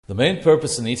The main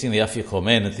purpose in eating the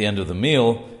Afiqomen at the end of the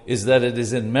meal is that it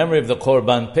is in memory of the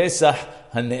Korban Pesach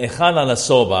HaNe'echal ala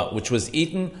Soba, which was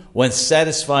eaten when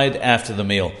satisfied after the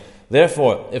meal.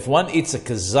 Therefore, if one eats a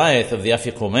kazayeth of the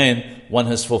Afiqomen, one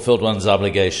has fulfilled one's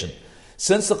obligation.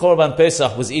 Since the Korban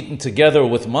Pesach was eaten together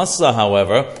with Masa,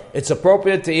 however, it's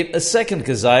appropriate to eat a second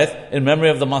kazayeth in memory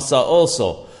of the Masa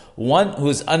also. One who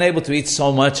is unable to eat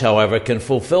so much, however, can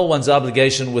fulfill one's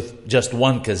obligation with just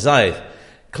one kazayeth.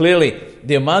 Clearly,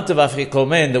 the amount of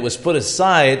Afiqomen that was put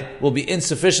aside will be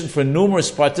insufficient for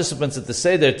numerous participants at the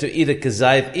Seder to eat a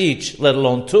kazayeth each, let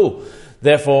alone two.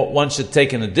 Therefore, one should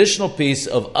take an additional piece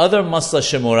of other Masa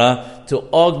Shemura to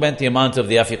augment the amount of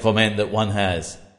the Afiqomen that one has.